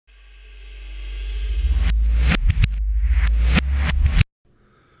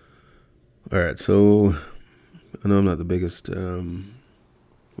All right, so I know I'm not the biggest. What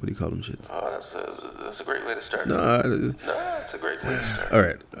do you call them shits? Oh, that's a great way to start. No, No, it's a great way to start. all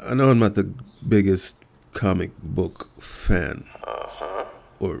right. I know I'm not the biggest comic book fan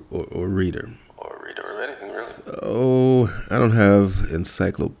or reader. Or reader of anything, really. Oh, I don't have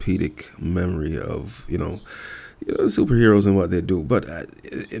encyclopedic memory of the superheroes and what they do. But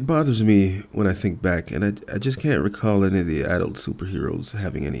it bothers me when I think back, and I just can't recall any of the adult superheroes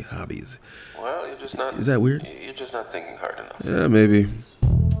having any hobbies. Well, you're just not. Is that weird? You're just not thinking hard enough. Yeah, maybe.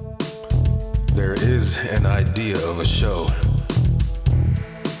 There is an idea of a show,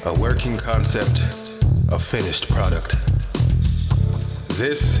 a working concept, a finished product.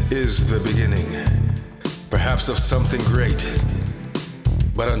 This is the beginning, perhaps of something great.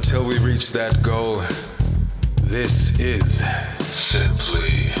 But until we reach that goal, this is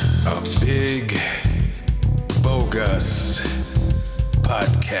simply a big, bogus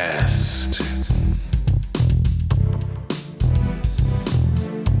podcast.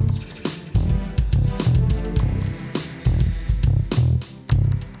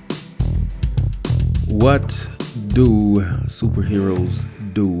 What do superheroes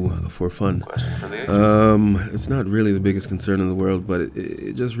do for fun? Question for the It's not really the biggest concern in the world, but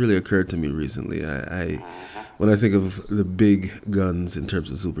it just really occurred to me recently. When I think of the big guns in terms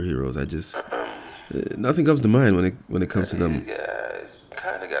of superheroes, I just nothing comes to mind when it comes to them. Yeah,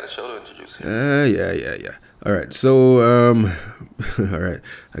 kind of got a show to introduce here. Yeah. All right, so all right.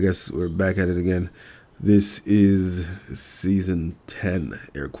 I guess we're back at it again. This is season 10,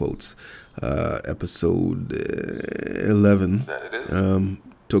 air quotes, episode 11. That it is.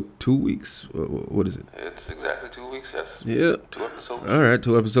 Took 2 weeks. What is it? It's exactly 2 weeks, yes. Yeah. 2 episodes. All right,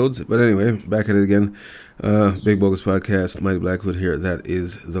 2 episodes. But anyway, back at it again. Big Bogus Podcast, Mighty Blackwood here. That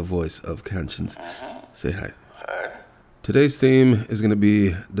is the voice of conscience. Say hi. Alright. Today's theme is going to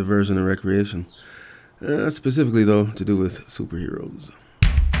be diversion and recreation. Specifically, though, to do with superheroes.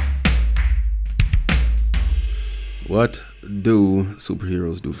 What do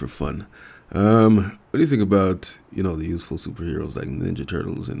superheroes do for fun? What do you think about, the youthful superheroes like Ninja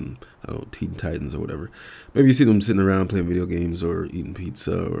Turtles and, Teen Titans or whatever? Maybe you see them sitting around playing video games or eating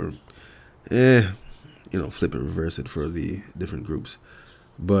pizza or, flip it, reverse it for the different groups.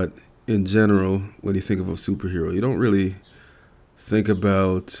 But in general, when you think of a superhero, you don't really think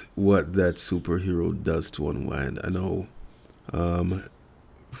about what that superhero does to unwind. I know,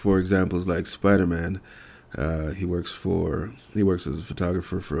 for examples like Spider-Man, he works as a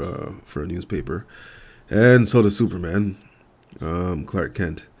photographer for a newspaper, and so does Superman, Clark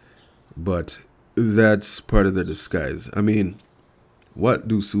Kent. But that's part of their disguise. I mean, what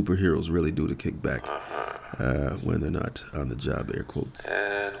do superheroes really do to kick back when they're not on the job? Air quotes.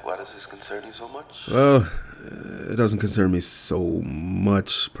 And why does this concern you so much? Well, it doesn't concern me so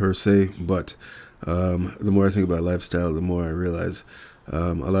much per se, but the more I think about lifestyle, the more I realize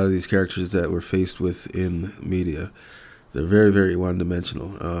a lot of these characters that we're faced with in media, they're very, very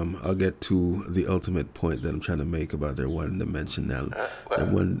one-dimensional. I'll get to the ultimate point that I'm trying to make about their one-dimensional. Their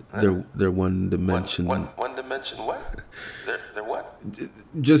one-dimension. One dimension what? They're what?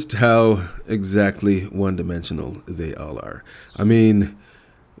 Just how exactly one-dimensional they all are. I mean,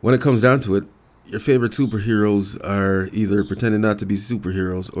 when it comes down to it, your favorite superheroes are either pretending not to be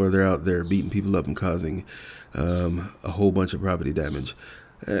superheroes or they're out there beating people up and causing a whole bunch of property damage.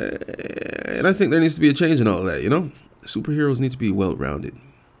 And I think there needs to be a change in all of that, Superheroes need to be well-rounded.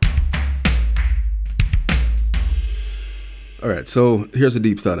 All right, so here's a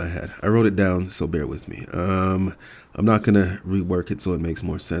deep thought I had. I wrote it down, so bear with me. I'm not going to rework it so it makes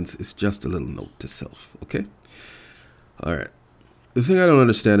more sense. It's just a little note to self, okay? All right. The thing I don't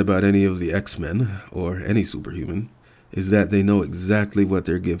understand about any of the X-Men, or any superhuman, is that they know exactly what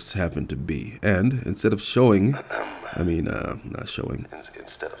their gifts happen to be. And instead of showing, not showing.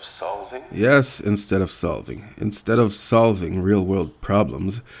 Instead of solving? Yes, instead of solving. Instead of solving real-world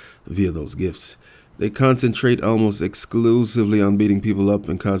problems via those gifts, they concentrate almost exclusively on beating people up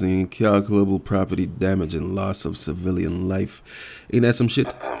and causing incalculable property damage and loss of civilian life. Ain't that some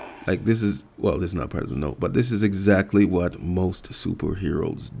shit? Like, this is not part of the note, but this is exactly what most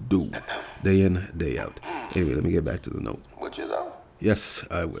superheroes do, day in, day out. Anyway, let me get back to the note. Would you though? Yes,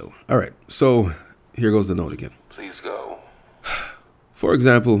 I will. All right, so here goes the note again. Please go. For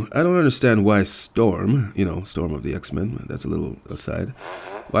example, I don't understand why Storm, Storm of the X-Men, that's a little aside,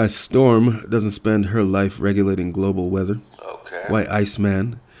 why Storm doesn't spend her life regulating global weather. Okay. Why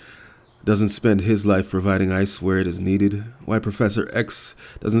Iceman doesn't spend his life providing ice where it is needed. Why Professor X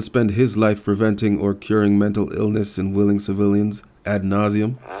doesn't spend his life preventing or curing mental illness in willing civilians ad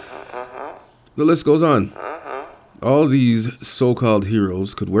nauseum. The list goes on. All these so-called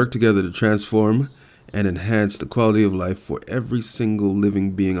heroes could work together to transform and enhance the quality of life for every single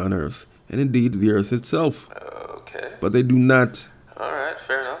living being on Earth, and indeed the Earth itself. Okay. But they do not. All right,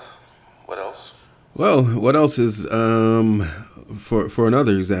 fair enough. What else? Well, what else is, for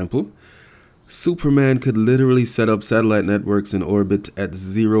another example, Superman could literally set up satellite networks in orbit at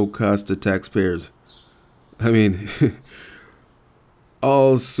zero cost to taxpayers. I mean,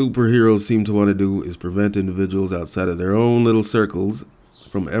 all superheroes seem to want to do is prevent individuals outside of their own little circles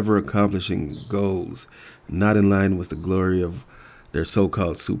from ever accomplishing goals not in line with the glory of their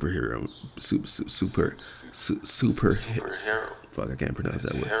so-called superhero. Superhero. Fuck, I can't pronounce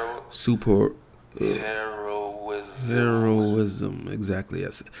that word. Heroism. Heroism, exactly.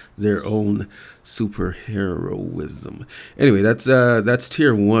 Yes, their own superheroism. Anyway, that's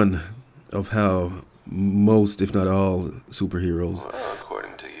tier one of how most, if not all, superheroes. Well,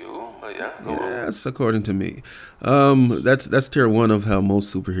 according to you, but yeah. Yes, according to me. That's tier one of how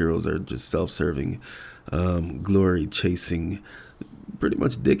most superheroes are just self-serving, glory chasing, pretty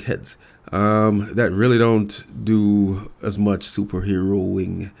much dickheads. That really don't do as much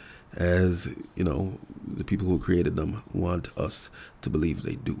superheroing as, the people who created them want us to believe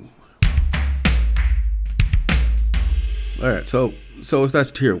they do. All right, so if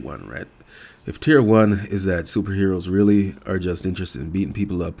that's tier one, right? If tier one is that superheroes really are just interested in beating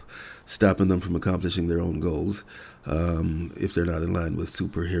people up, stopping them from accomplishing their own goals, if they're not in line with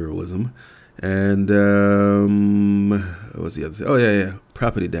superheroism, and what's the other thing? Oh yeah,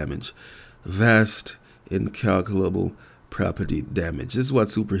 property damage, vast, incalculable property damage. This is what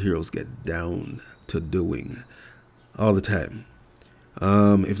superheroes get down to doing all the time.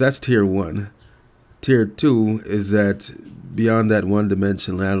 If that's tier one, tier two is that beyond that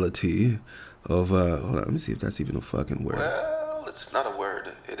one-dimensionality of hold on, let me see if that's even a fucking word. Well, it's not a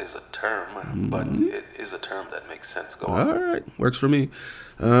word. It is a term, but it is a term that makes sense. Go on. All right, works for me.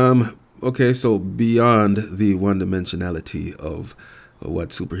 Okay, so beyond the one-dimensionality of what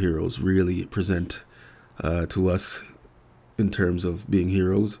superheroes really present to us in terms of being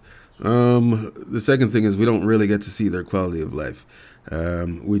heroes, the second thing is we don't really get to see their quality of life.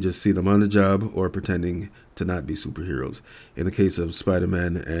 We just see them on the job or pretending to not be superheroes. In the case of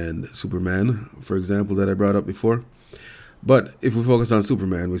Spider-Man and Superman, for example, that I brought up before. But if we focus on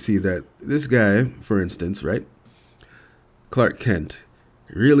Superman, we see that this guy, for instance, right, Clark Kent,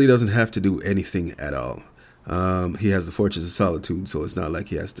 really doesn't have to do anything at all. He has the Fortress of Solitude, so it's not like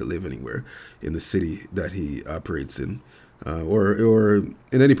he has to live anywhere in the city that he operates in. Or in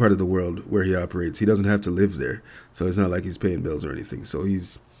any part of the world where he operates. He doesn't have to live there, so it's not like he's paying bills or anything. So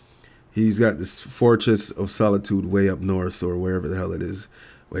he's got this Fortress of Solitude way up north or wherever the hell it is,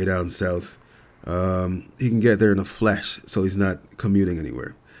 way down south. He can get there in a flash, so he's not commuting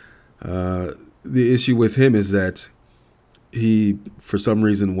anywhere. The issue with him is that he, for some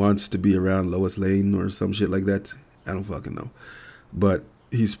reason, wants to be around Lois Lane or some shit like that. I don't fucking know. But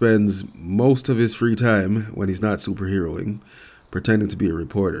he spends most of his free time when he's not superheroing pretending to be a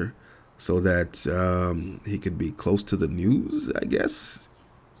reporter so that he could be close to the news, I guess.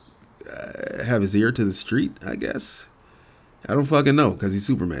 Have his ear to the street, I guess. I don't fucking know, because he's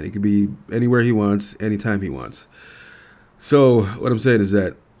Superman. He could be anywhere he wants, anytime he wants. So what I'm saying is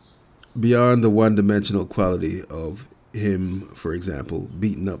that beyond the one-dimensional quality of him, for example,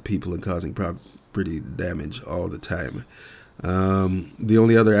 beating up people and causing property damage all the time, the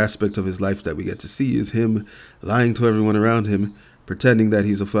only other aspect of his life that we get to see is him lying to everyone around him, pretending that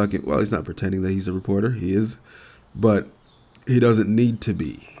he's well, he's not pretending that he's a reporter, he is, but he doesn't need to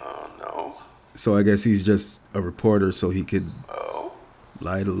be. Oh, no. So I guess he's just a reporter so he could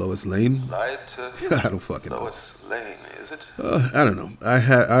lie to Lois Lane. Lie to I don't fucking know. Lois Lane, is it? I don't know. I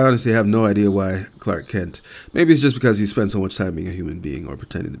honestly have no idea why Clark Kent. Maybe it's just because he spent so much time being a human being or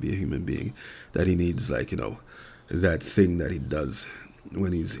pretending to be a human being that he needs, that thing that he does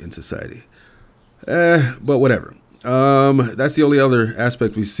when he's in society. But whatever. That's the only other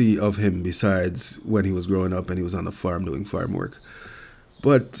aspect we see of him besides when he was growing up and he was on the farm doing farm work.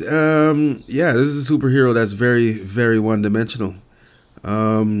 But this is a superhero that's very, very one-dimensional.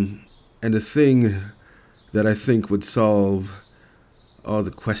 And the thing that I think would solve all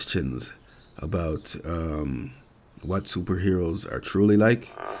the questions about what superheroes are truly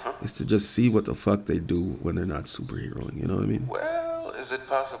like is to just see what the fuck they do when they're not superheroing. You know what I mean? Well, is it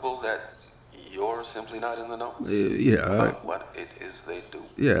possible that you're simply not in the know? About what it is they do.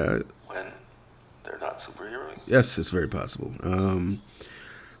 Yeah. When they're not superheroing? Yes, it's very possible.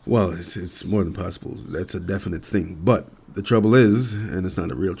 Well, it's more than possible. That's a definite thing. But the trouble is, and it's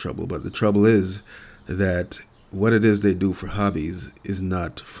not a real trouble, but the trouble is that what it is they do for hobbies is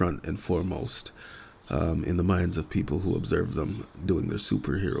not front and foremost in the minds of people who observe them doing their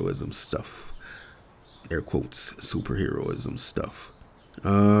superheroism stuff. Air quotes, superheroism stuff.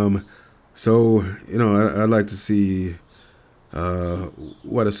 So, I'd like to see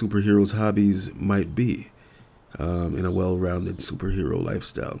what a superhero's hobbies might be in a well-rounded superhero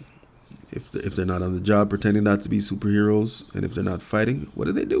lifestyle. If they're not on the job pretending not to be superheroes, and if they're not fighting, what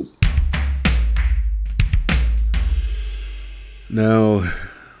do they do? Now,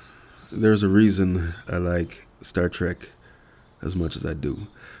 there's a reason I like Star Trek as much as I do,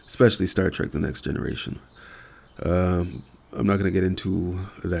 especially Star Trek The Next Generation. I'm not going to get into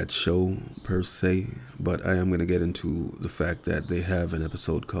that show per se, but I am going to get into the fact that they have an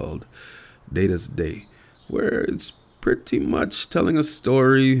episode called Data's Day, where it's pretty much telling a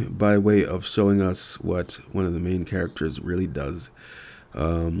story by way of showing us what one of the main characters really does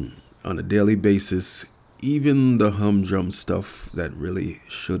on a daily basis, even the humdrum stuff that really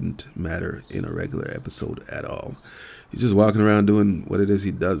shouldn't matter in a regular episode at all. He's just walking around doing what it is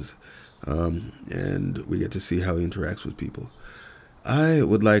he does. And we get to see how he interacts with people. I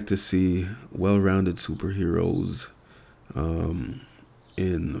would like to see well-rounded superheroes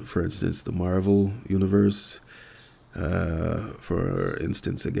in, for instance, the Marvel universe, for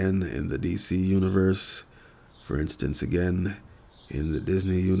instance, again, in the DC universe, for instance, again, in the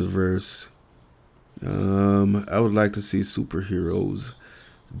Disney universe. I would like to see superheroes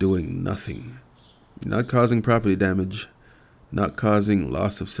doing nothing, not causing property damage, not causing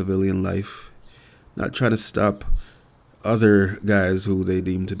loss of civilian life, not trying to stop other guys who they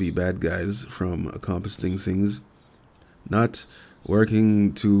deem to be bad guys from accomplishing things, not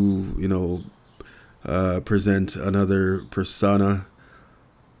working to, present another persona,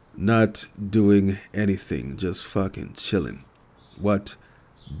 not doing anything, just fucking chilling. What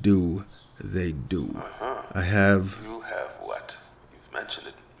do they do? You have what? You've mentioned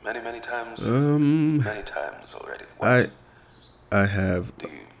it many times. Many times already. What I have. do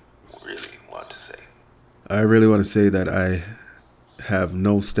you really want to say? I really want to say that I have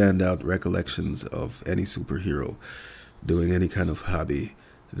no standout recollections of any superhero doing any kind of hobby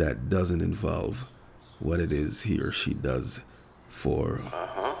that doesn't involve what it is he or she does for.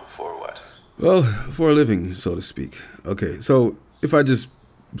 For what? Well, for a living, so to speak. Okay, so if I just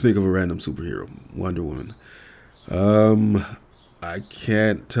think of a random superhero, Wonder Woman, I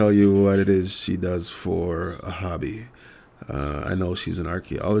can't tell you what it is she does for a hobby. I know she's an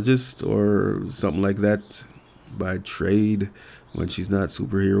archaeologist or something like that by trade when she's not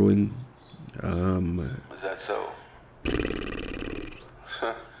superheroing. Is that so?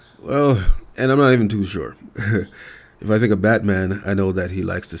 Well, and I'm not even too sure. If I think of Batman, I know that he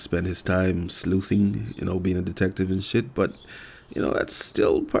likes to spend his time sleuthing, being a detective and shit, but, that's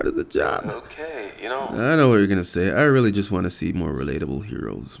still part of the job. Okay, I know what you're going to say. I really just want to see more relatable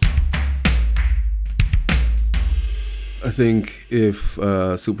heroes. I think if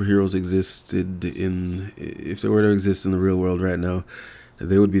superheroes if they were to exist in the real world right now,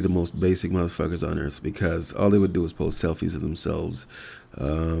 they would be the most basic motherfuckers on earth, because all they would do is post selfies of themselves,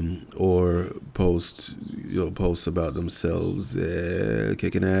 or posts about themselves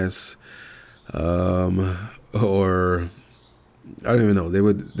kicking ass, or I don't even know.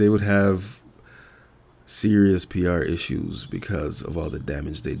 They would have serious PR issues because of all the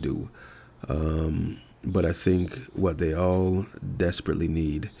damage they do. But I think what they all desperately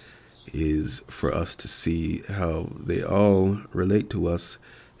need is for us to see how they all relate to us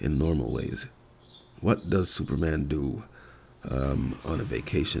in normal ways. What does Superman do on a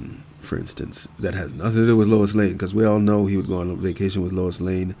vacation, for instance, that has nothing to do with Lois Lane? Because we all know he would go on a vacation with Lois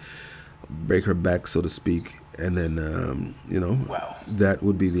Lane, break her back, so to speak, and then, Wow. that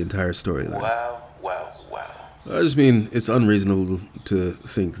would be the entire storyline. Wow. I just mean, it's unreasonable to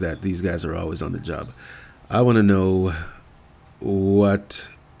think that these guys are always on the job. I want to know what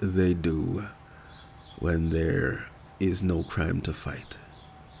they do when there is no crime to fight.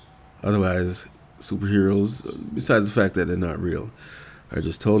 Otherwise, superheroes, besides the fact that they're not real, are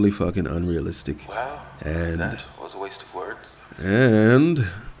just totally fucking unrealistic. Wow. And That was a waste of words. And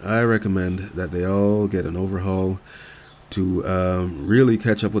I recommend that they all get an overhaul to really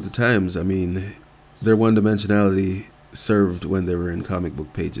catch up with the times. I mean, their one-dimensionality served when they were in comic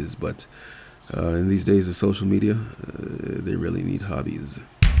book pages, but in these days of social media, they really need hobbies.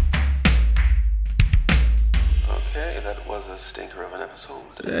 Okay, that was a stinker of an episode.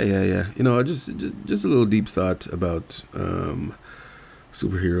 Yeah. Just a little deep thought about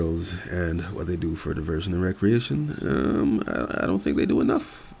superheroes and what they do for diversion and recreation. I don't think they do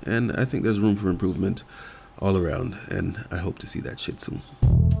enough, and I think there's room for improvement all around, and I hope to see that shit soon.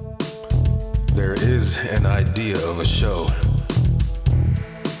 There is an idea of a show,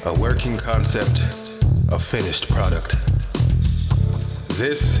 a working concept, a finished product.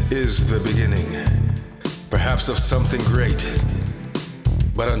 This is the beginning, perhaps of something great.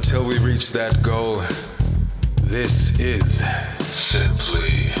 But until we reach that goal, this is Synth